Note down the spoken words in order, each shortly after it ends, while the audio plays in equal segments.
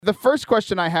The first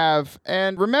question I have,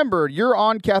 and remember, you're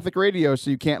on Catholic radio, so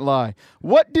you can't lie.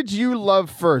 What did you love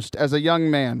first as a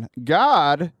young man,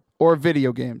 God or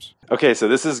video games? Okay, so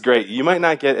this is great. You might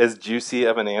not get as juicy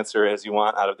of an answer as you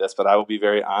want out of this, but I will be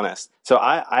very honest. So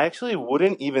I actually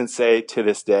wouldn't even say to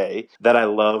this day that I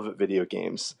love video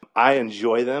games. I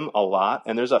enjoy them a lot,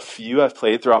 and there's a few I've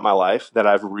played throughout my life that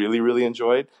I've really, really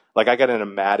enjoyed. Like I got into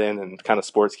Madden and kind of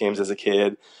sports games as a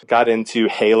kid, got into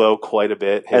Halo quite a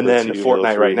bit, and then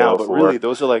Fortnite right now. But really,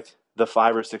 those are like the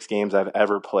 5 or 6 games I've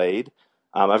ever played.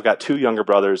 I've got 2 younger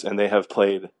brothers, and they have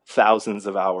played thousands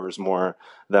of hours more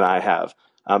than I have.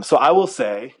 So I will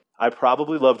say I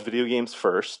probably loved video games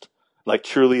first, like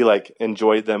truly like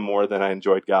enjoyed them more than I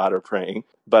enjoyed God or praying.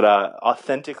 But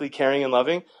authentically caring and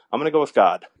loving, I'm going to go with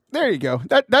God. There you go.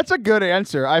 That's a good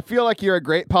answer. I feel like you're a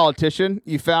great politician.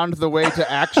 You found the way to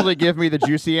actually give me the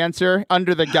juicy answer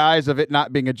under the guise of it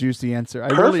not being a juicy answer. I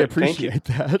really appreciate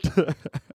that.